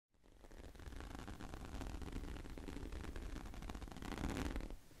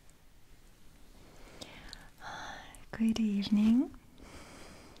good evening.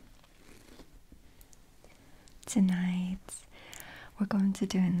 Tonight we're going to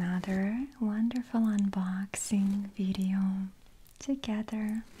do another wonderful unboxing video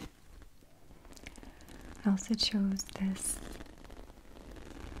together. I also chose this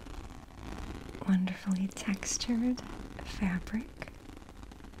wonderfully textured fabric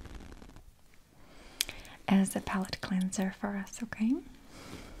as a palette cleanser for us, okay?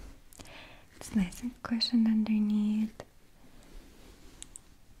 It's nice and cushioned underneath.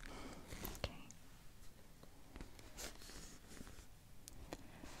 Okay.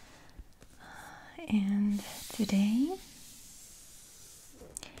 And today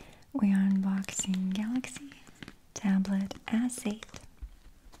we are unboxing Galaxy Tablet S8.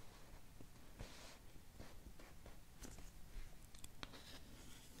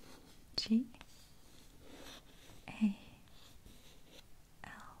 G A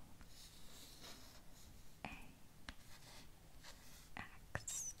L A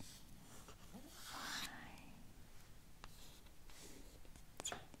X Y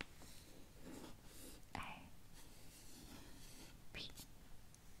T A P.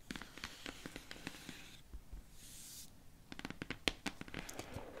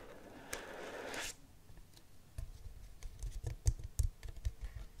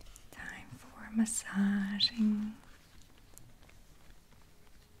 Time for massaging.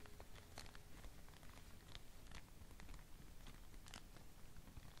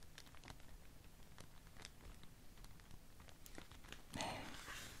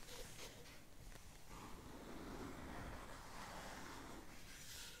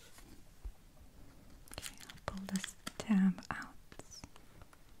 Pull this tab out.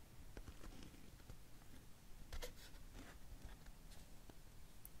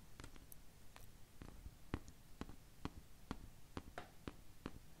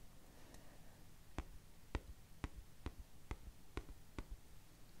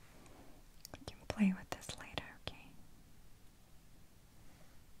 We can play with this later, okay?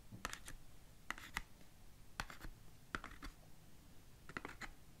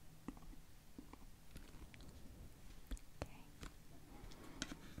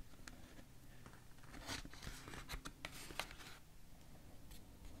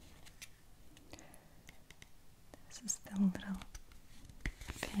 This is the little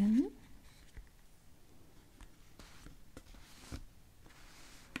pin.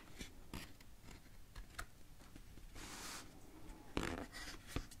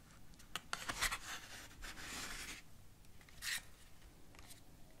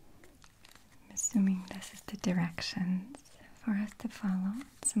 I'm assuming this is the directions for us to follow,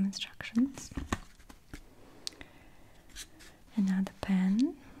 some instructions. And now the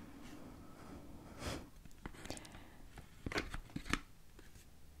pen.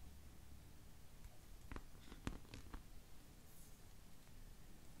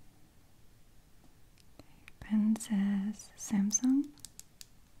 Pen says Samsung.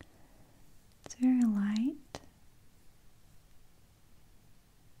 It's very light.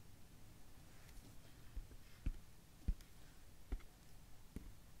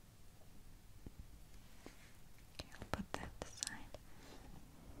 Okay, I'll put that aside.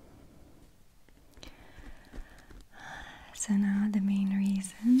 So now the main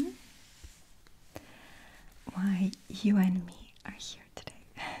reason why you and me are here today,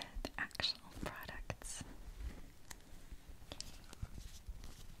 the actual products.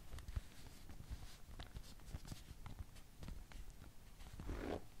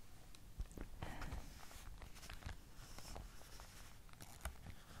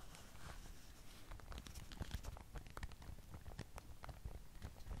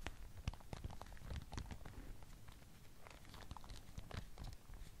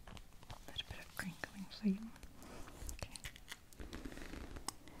 A little bit of crinkling for you.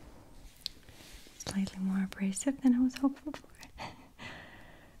 Slightly more abrasive than I was hopeful for.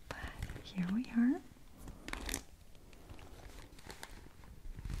 But here we are.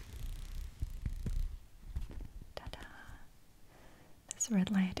 Ta-da! This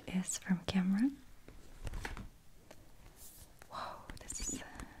red light is from camera. Whoa, this is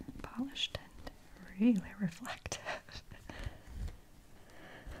polished and really reflective.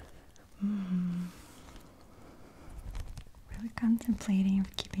 Really contemplating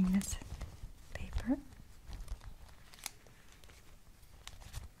of keeping this paper.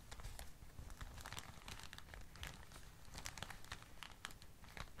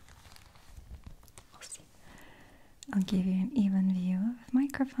 We'll see. I'll give you an even view of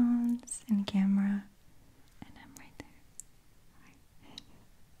microphones and camera, and I'm right there. Right.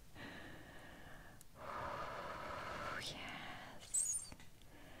 Yes.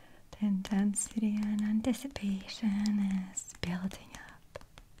 The intense intensity and anticipation is building up.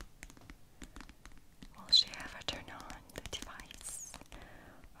 Will she ever turn on the device?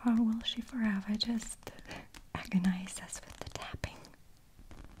 Or will she forever just agonize us with the tapping?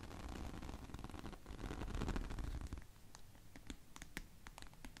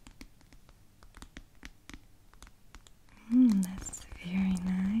 That's very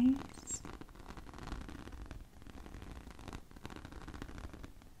nice.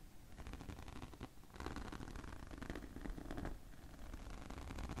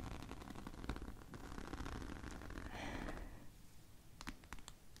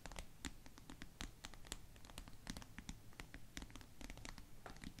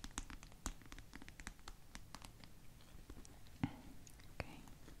 Okay.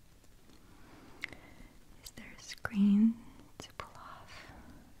 Is there a screen to pull off?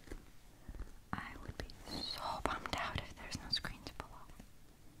 I would be so bummed out if there's no screen to pull off.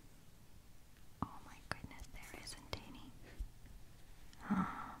 Oh my goodness, there isn't any.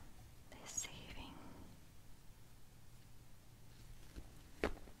 They're saving.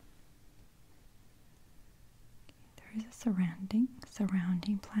 There is a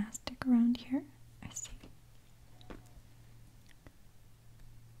surrounding plastic around here. I see.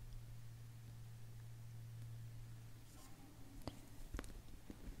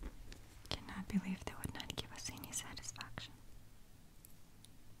 Cannot believe they would not give us any satisfaction.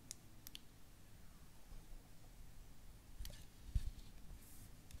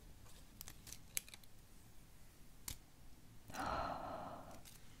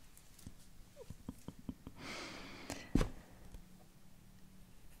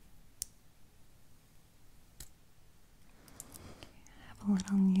 Have a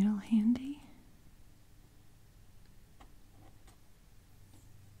little needle handy.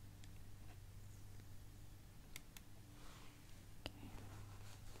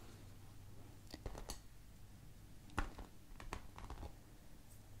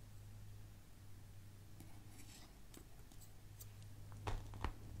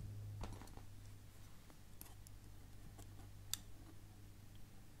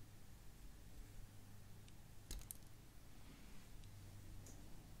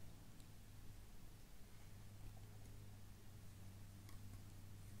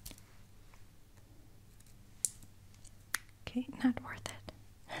 Okay, not worth it.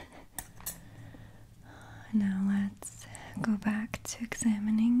 Now let's go back to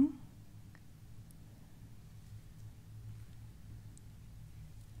examining.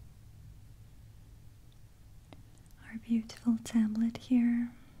 Our beautiful tablet here.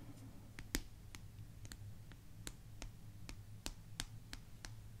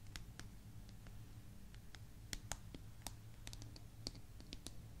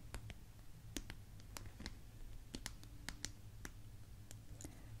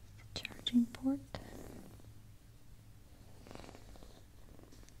 Charging port.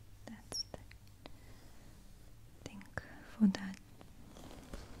 That's the thing for that.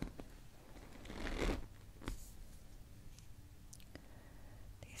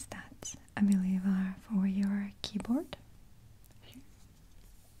 These stats, I believe, are for your keyboard.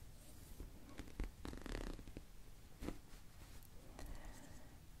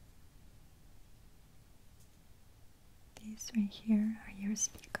 These right here are your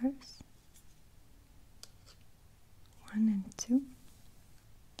speakers. 1 and 2.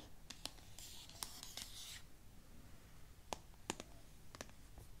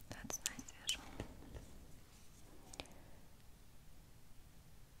 That's nice visual.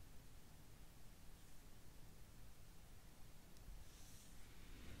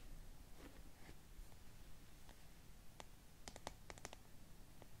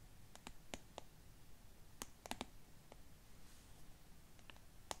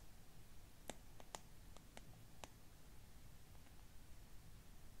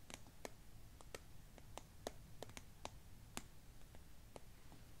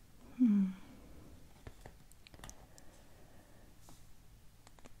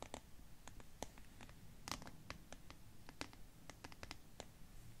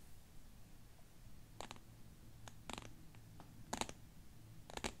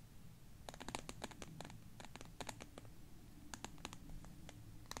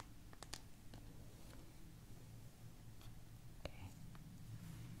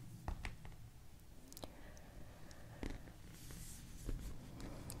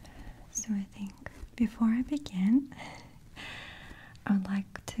 So I think before I begin, I would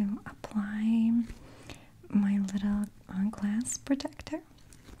like to apply my little glass protector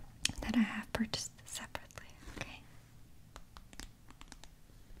that I have purchased separately, okay?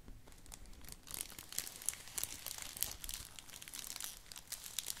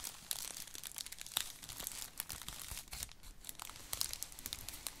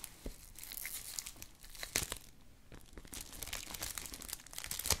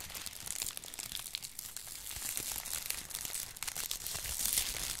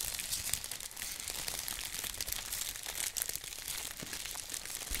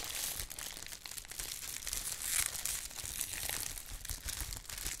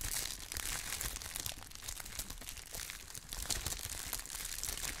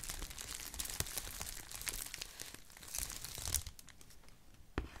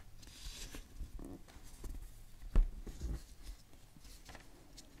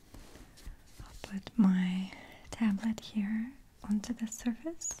 put my tablet here onto the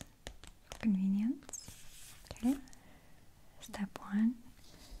surface for convenience. Okay. Step 1,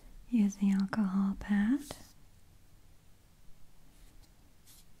 use the alcohol pad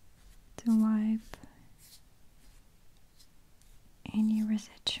to wipe any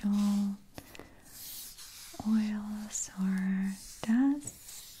residual oils or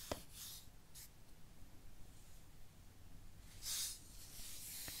dust.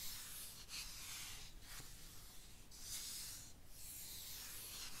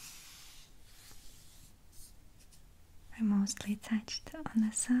 I mostly touched on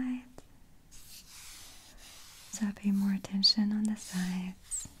the sides, so pay more attention on the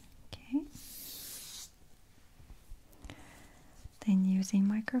sides. Okay. Then using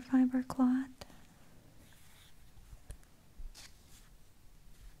microfiber cloth,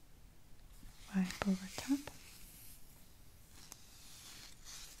 wipe over top.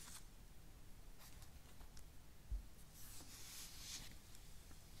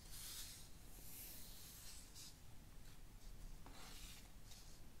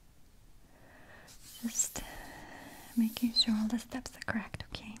 Just making sure all the steps are correct,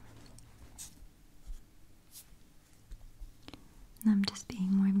 okay? And I'm just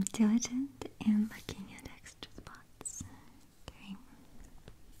being more diligent and looking at extra spots, okay?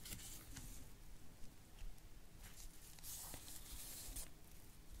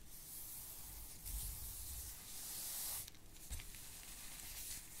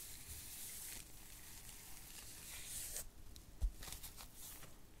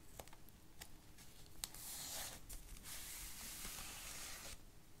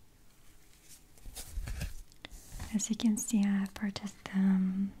 As you can see, I purchased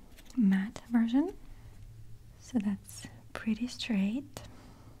the matte version, so that's pretty straight.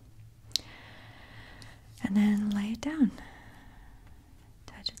 And then lay it down,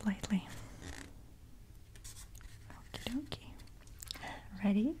 touch it lightly. Okie dokie.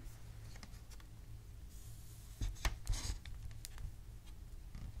 Ready?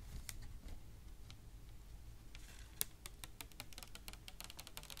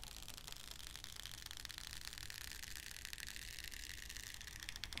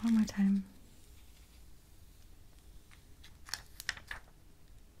 One more time.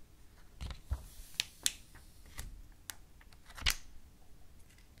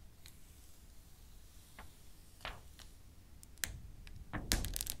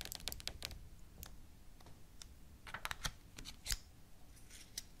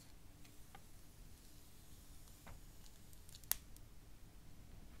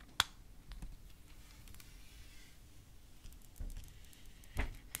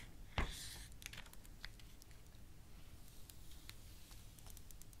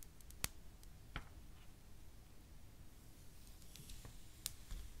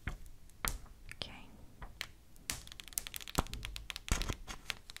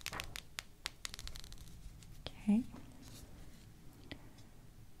 Okay.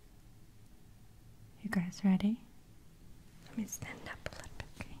 You guys ready? Let me stand up a little bit,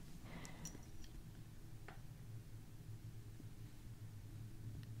 okay?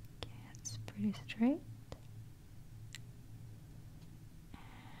 Okay, it's pretty straight.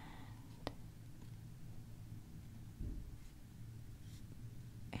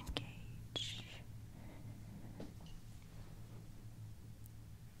 And engage.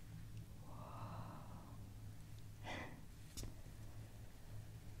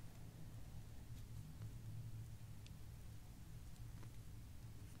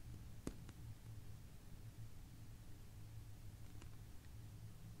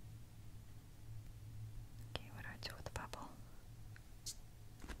 Okay, what do I do with the bubble?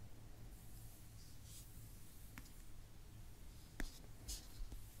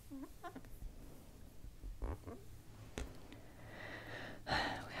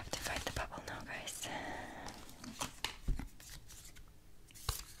 We have to find the bubble now, guys.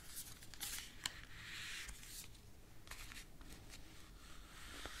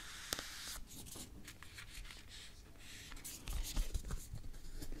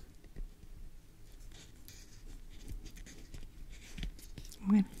 I'm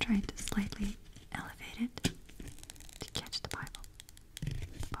going to try to slightly elevate it to catch the bubble. Okay,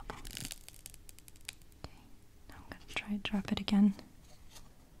 now I'm going to try to drop it again.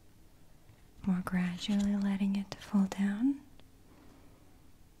 More gradually letting it fall down.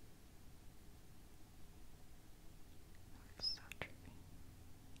 Looks so trippy.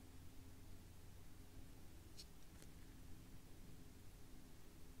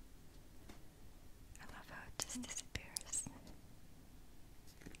 I love how it just disappears.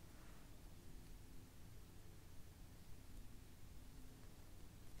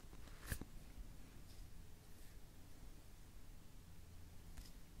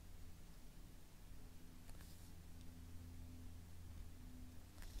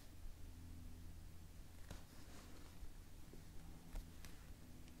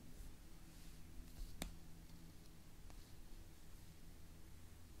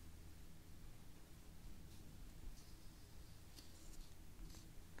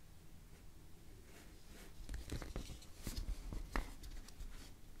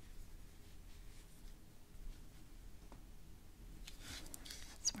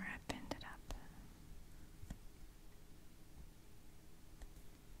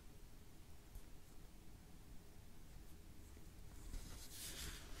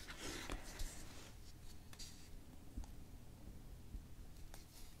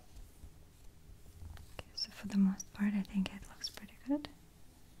 for the most part, I think it looks pretty good.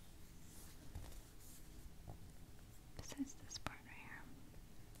 Besides this part right here.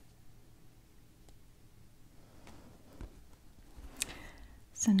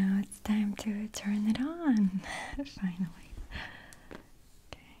 So now it's time to turn it on, finally.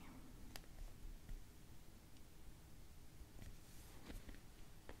 Okay.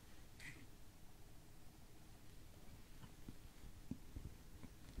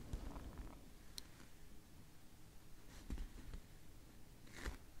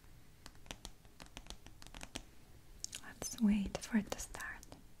 Let's wait for it to start.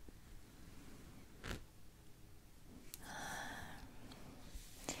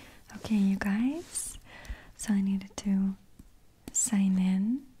 Okay, you guys, so I needed to sign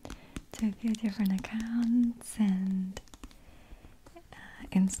in to a few different accounts and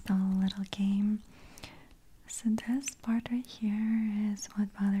install a little game. So this part right here is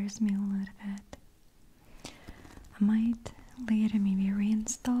what bothers me a little bit. I might later maybe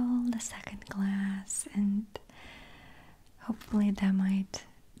reinstall the second class, and hopefully that might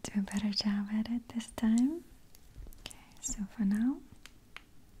do a better job at it this time. Okay, so for now,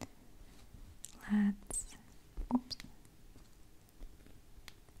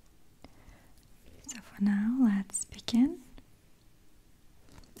 let's begin.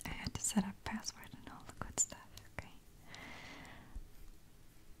 I had to set up password and all the good stuff. Okay.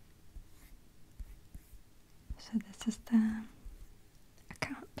 So this is the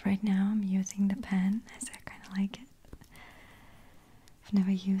account right now. I'm using the pen as I kind of like it. I've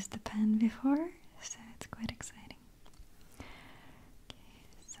never used the pen before, so it's quite exciting. Okay,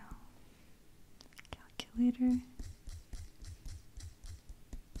 so calculator.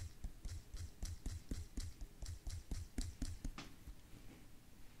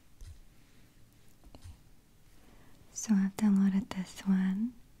 So I've downloaded this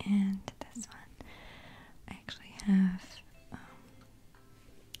one and this one. I actually have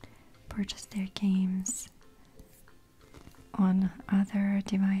purchased their games on other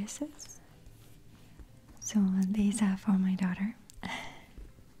devices. So these are for my daughter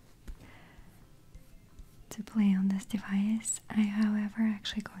to play on this device. I, however,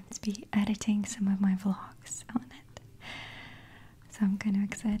 actually going to be editing some of my vlogs on it. So I'm kind of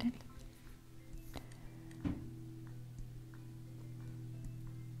excited.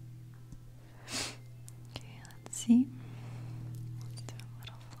 Okay, let's see. Let's do a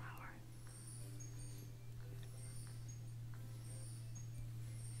little flower.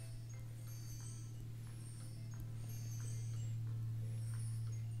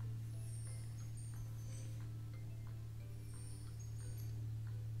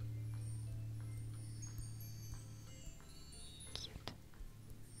 Cute.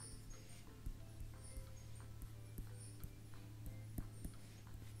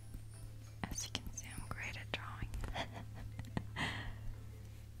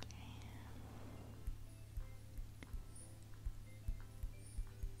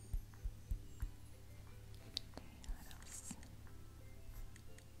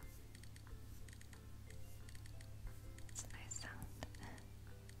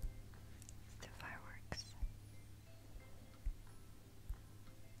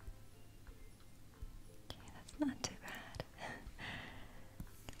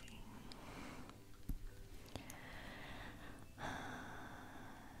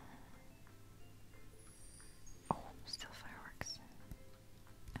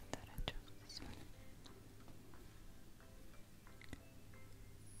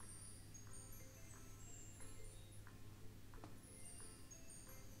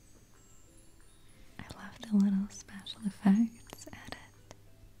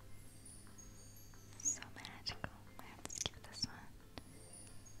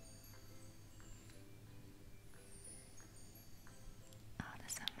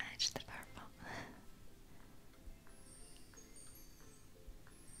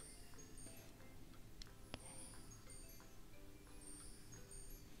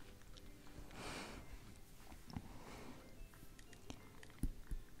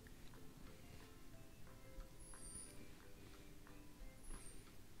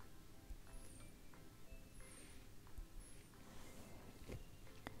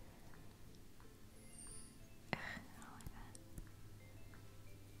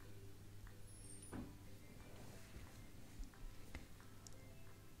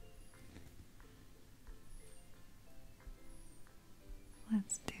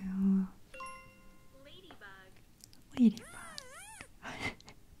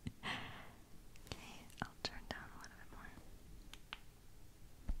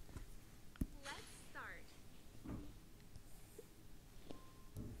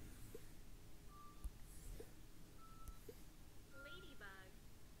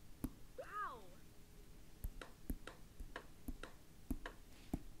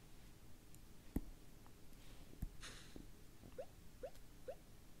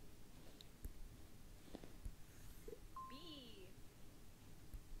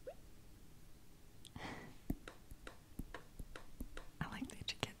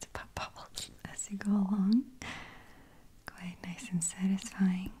 you go along. Quite nice and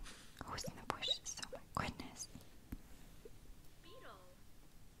satisfying. Who's in the bushes? Oh my goodness.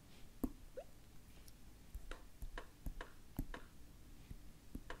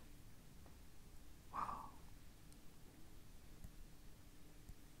 Whoa.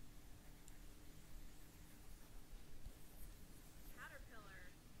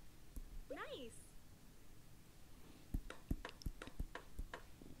 Caterpillar. Nice.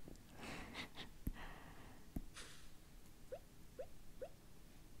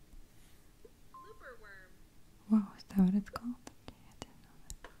 Looper worm. Whoa, is that what it's called? Okay, I didn't know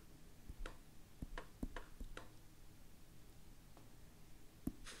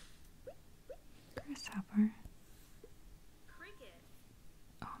that. Grasshopper. Cricket.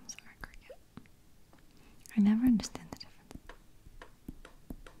 Oh, I'm sorry, cricket. I never understand the difference.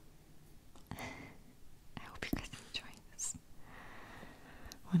 I hope you guys enjoy this.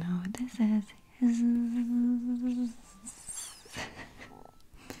 Oh no, what this is.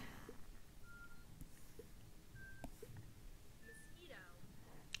 Mosquito.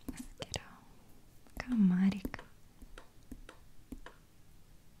 Mosquito. Комарик.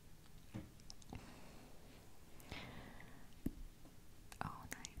 Oh,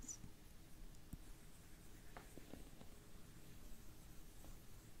 nice.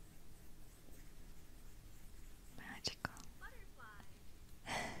 Magical. Butterfly.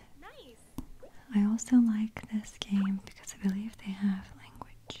 Nice. I also like this game because I believe they have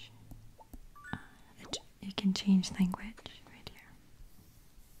language. You can change language right here.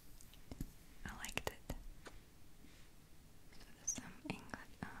 I liked it. So there's some English,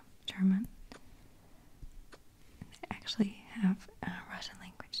 German. And they actually have Russian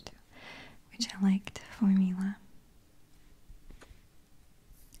language too, which I liked for Mila.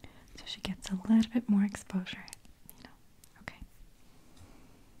 So she gets a little bit more exposure, you know. Okay.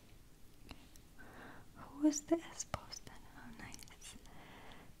 Who is this posted? Oh, nice.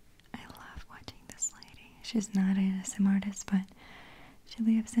 I love watching this lady. She's not an SM artist, but she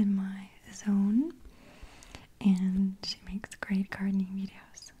lives in my zone and she makes great gardening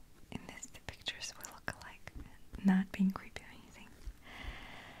videos. In this, the pictures will look alike, not being creepy or anything.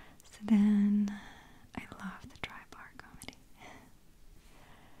 So then, I love the Dry Bar comedy.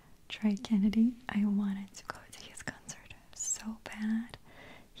 Troy Kennedy, I wanted to go to his concert so bad.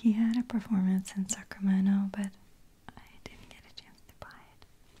 He had a performance in Sacramento, but I didn't get a chance to buy it,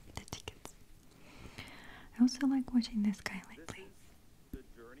 the tickets. I also like watching this guy lately,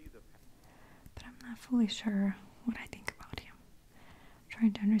 but I'm not fully sure what I think about him. I'm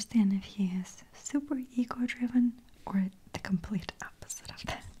trying to understand if he is super ego-driven or the complete opposite of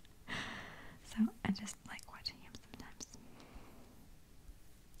that. So I just like watching him sometimes.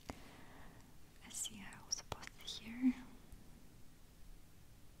 I see I also posted here.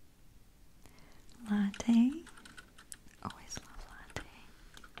 Latte. Always love latte.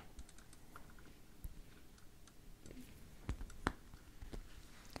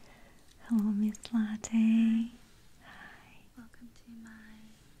 Hello, Miss Latte. Hi. Welcome to my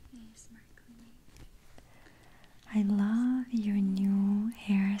ASMR clinic. I love your new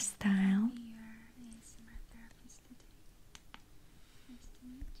hairstyle. Be your ASMR therapist today. Nice to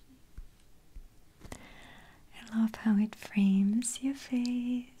meet you. I love how it frames your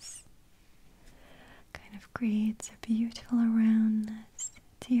face. Kind of creates a beautiful roundness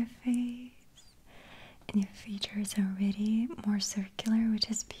to your face. And your features are already more circular, which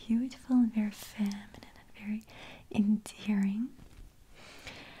is beautiful and very feminine and very endearing.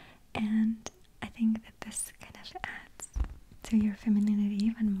 And I think that this kind of adds to your femininity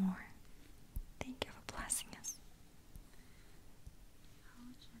even more. Thank you for blessing us.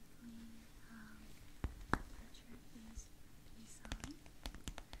 I'll gently put your face on.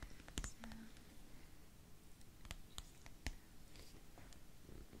 So,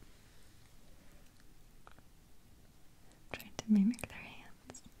 Trying to mimic their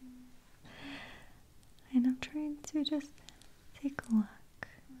hands. And I'm trying to just take a look.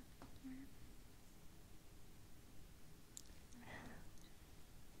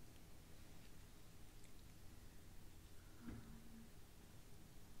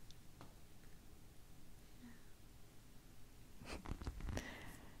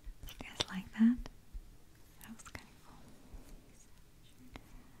 You guys like that? That was kind of cool.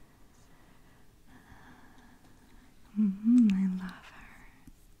 I love her.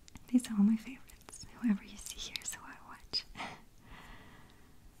 These are all my favorites. Whoever you see here is who I watch.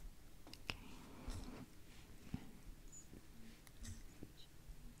 Okay.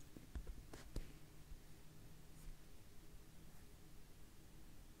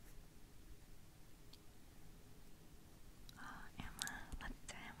 Oh, Emma. Let's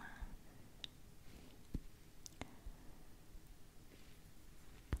do Emma.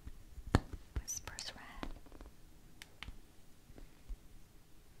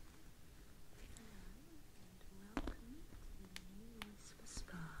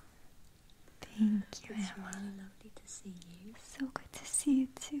 you, It's Emma. really lovely to see you. So good to see you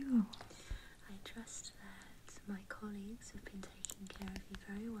too. I trust that my colleagues have been taking care of you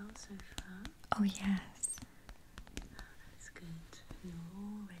very well so far. Oh, yes. That's good. You're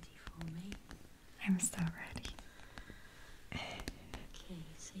all ready for me. I'm so ready. Okay,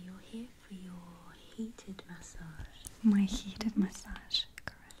 so you're here for your heated massage. My heated massage,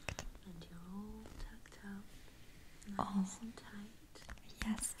 correct. And you're all tucked up, Oh. nice and tight.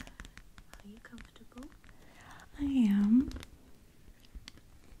 Yes, Are you comfortable? I am.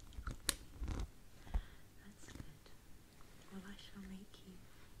 That's good. Well, I shall make you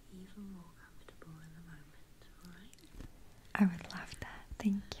even more comfortable in a moment, alright? I would love that.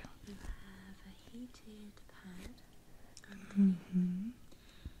 Thank you. You have a heated pad underneath Mm-hmm.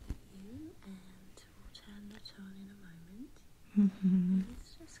 you, and we'll turn that on in a moment. Mm-hmm.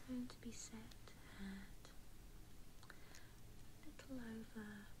 It's just going to be set at a little over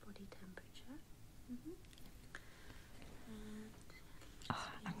body temperature. And Oh,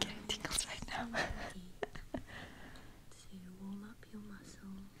 I'm getting tingles right now. heat to warm up your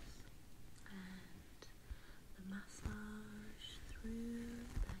muscles and the massage through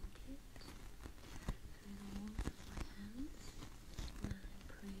the blanket, through the warmth of my hands, will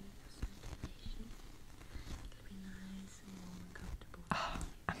improve your circulation. It'll be nice and warm and comfortable. Oh,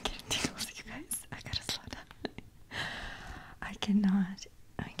 I'm getting tingles, you guys. I gotta slow down. I cannot.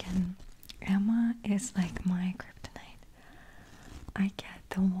 Emma is like my kryptonite. I get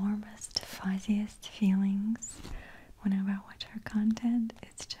the warmest, fuzziest feelings whenever I watch her content.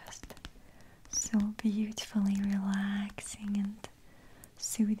 It's just so beautifully relaxing and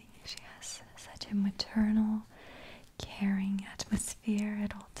soothing. She has such a maternal, caring atmosphere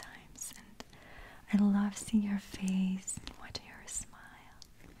at all times, and I love seeing her face and watching her smile.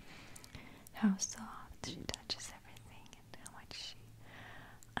 How soft she touches everything and how much she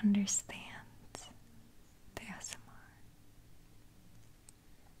understands the ASMR.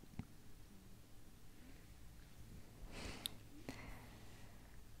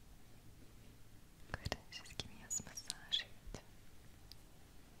 Good, she's giving us massage here too.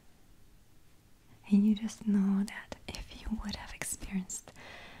 And you just know that if you would have experienced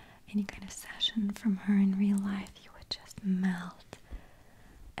any kind of session from her in real life, you would just melt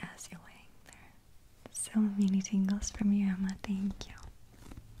as you're laying there. So many tingles from you, Emma. Thank you.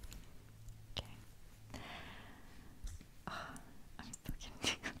 Okay. Oh, I'm still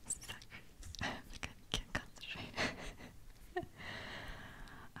getting tingles. I can't concentrate.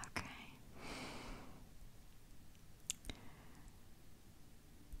 Okay.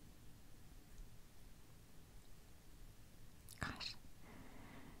 Gosh.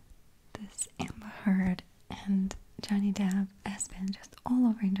 This Amber Heard and Johnny Depp has been just all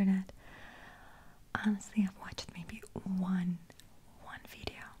over internet. Honestly, I've watched maybe one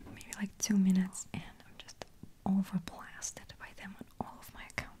video, maybe like 2 minutes, and I'm just overblasted by them on all of my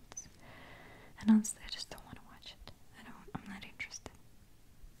accounts. And honestly, I just don't want to watch it. I'm not interested.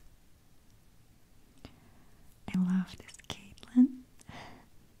 I love this Caitlyn.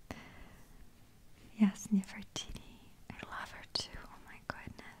 Yes, Nefertiti. I love her too. Oh my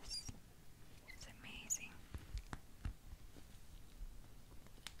goodness. She's amazing.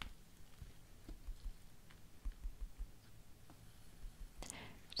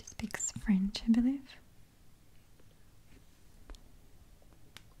 She speaks French, I believe.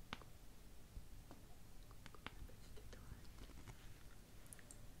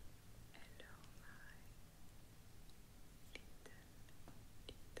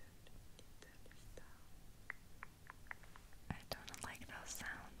 I don't like those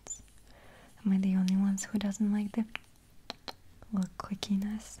sounds. Am I the only ones who doesn't like the little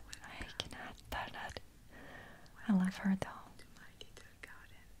clickiness? I cannot stand it. I love her though.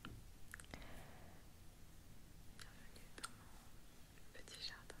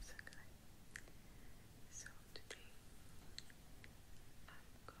 So today I'm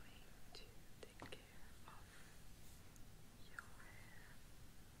going to take care of your hair.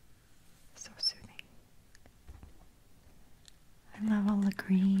 So soothing. I love all the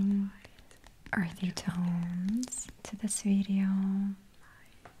green, earthy tones to this video.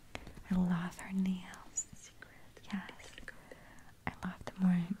 I love her nails. Yes. I love the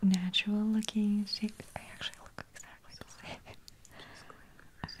more natural looking. I actually look exactly the same.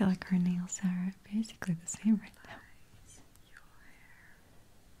 I feel like her nails are basically the same right now.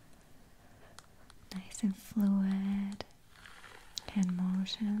 Nice and fluid hand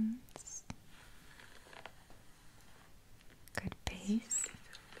motions. Good pace.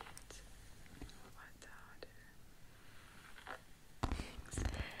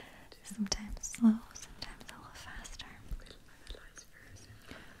 Sometimes slow, sometimes a little faster.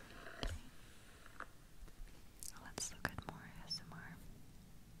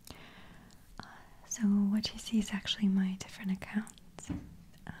 what you see is actually my different accounts.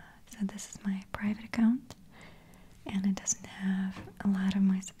 So this is my private account, and it doesn't have a lot of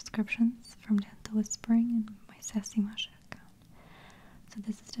my subscriptions from Gentle Whispering and my Sassy Masha account. So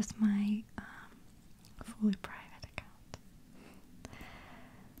this is just my fully private account.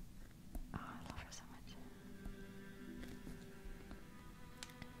 Oh, I love her so much.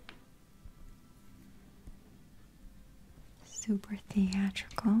 Super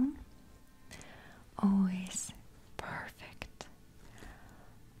theatrical. Always perfect.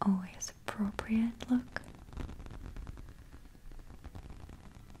 Always appropriate look.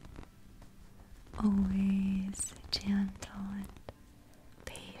 Always gentle and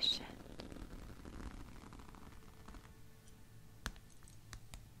patient.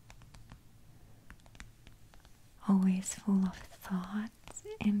 Always full of thoughts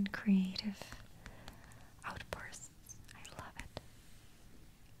and creative outbursts. I love it.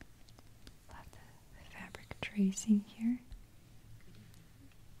 Love the fabric tracing here.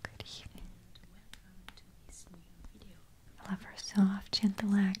 Good evening. Welcome to this new video. I love her soft,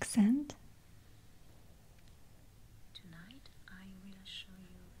 gentle accent. Tonight I will show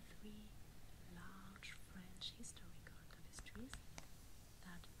you 3 large French historical tapestries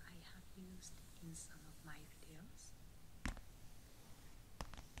that I have used in some of my videos.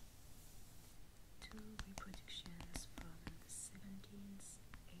 2 reproductions from the 17th,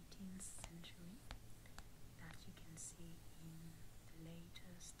 18th century that you can see in the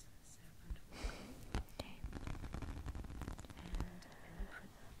latest Servant Walker. Okay. And a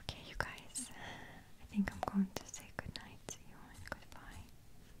reproduction. Okay, you guys. I think I'm going to say goodnight to you and goodbye.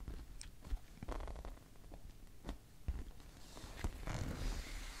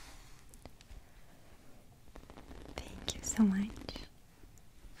 Thank you so much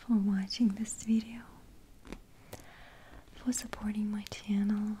for watching this video, for supporting my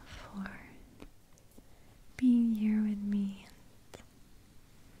channel, for being here with me and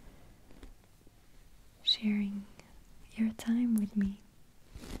sharing your time with me.